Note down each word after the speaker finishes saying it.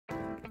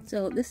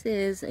So this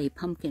is a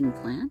pumpkin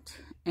plant,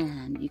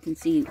 and you can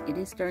see it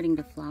is starting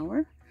to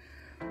flower.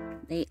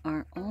 They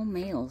are all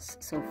males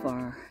so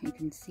far. You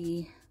can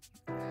see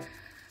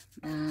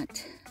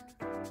that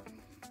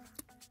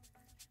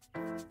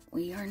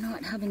we are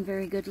not having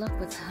very good luck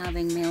with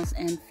having males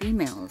and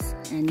females,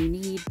 and you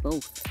need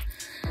both.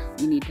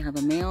 You need to have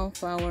a male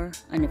flower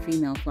and a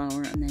female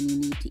flower, and then you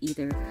need to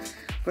either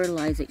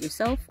fertilize it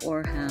yourself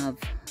or have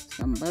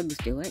some bugs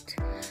do it.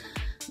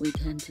 We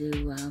tend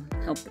to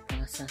help the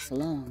process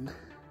along.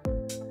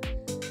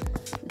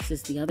 This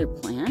is the other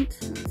plant.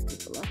 Let's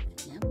take a look.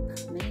 Yep,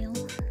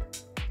 male.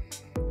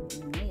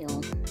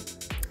 Male.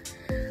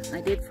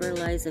 I did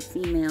fertilize a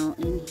female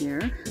in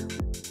here,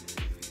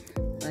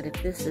 but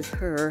if this is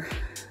her,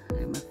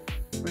 I'm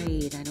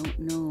afraid I don't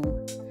know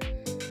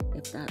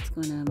if that's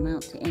going to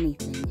amount to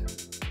anything.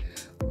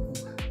 Oh,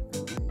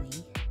 that one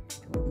may.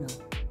 Don't know.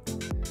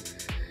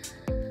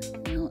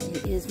 Well,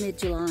 it is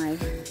mid-July,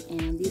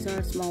 and these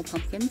are small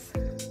pumpkins,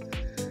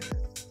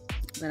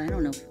 but I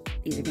don't know if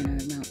these are going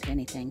to amount to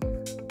anything.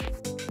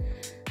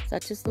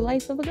 Such is the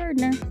life of a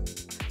gardener.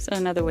 So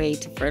another way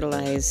to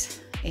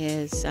fertilize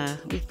is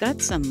we've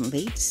got some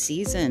late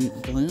season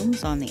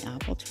blooms on the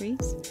apple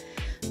trees.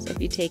 So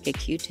if you take a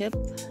Q-tip,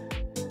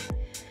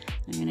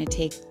 I'm going to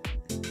take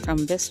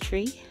from this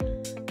tree,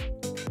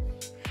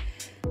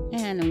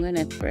 and I'm going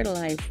to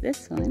fertilize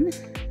this one.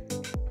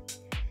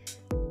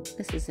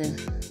 This is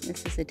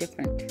a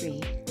different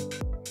tree.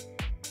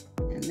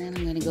 And then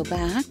I'm going to go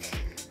back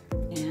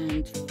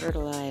and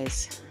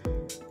fertilize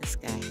this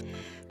guy.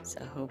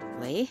 So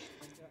hopefully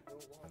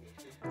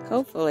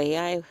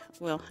I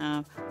will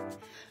have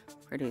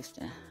produced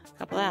a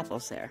couple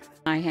apples there.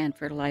 I hand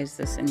fertilized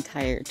this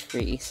entire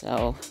tree,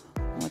 so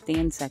what the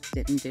insects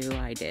didn't do,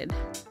 I did.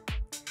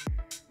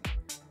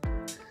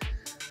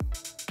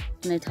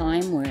 In a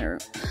time where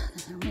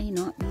there may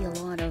not be a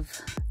lot of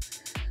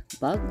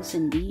bugs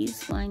and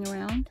bees flying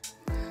around,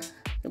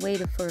 the way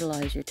to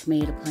fertilize your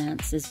tomato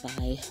plants is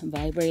by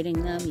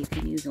vibrating them. You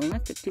can use an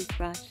electric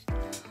toothbrush,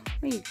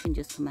 or you can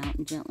just come out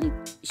and gently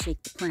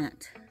shake the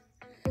plant.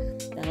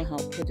 That'll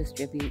help to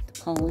distribute the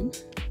pollen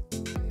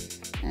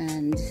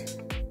and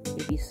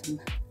give you some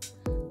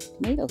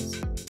tomatoes.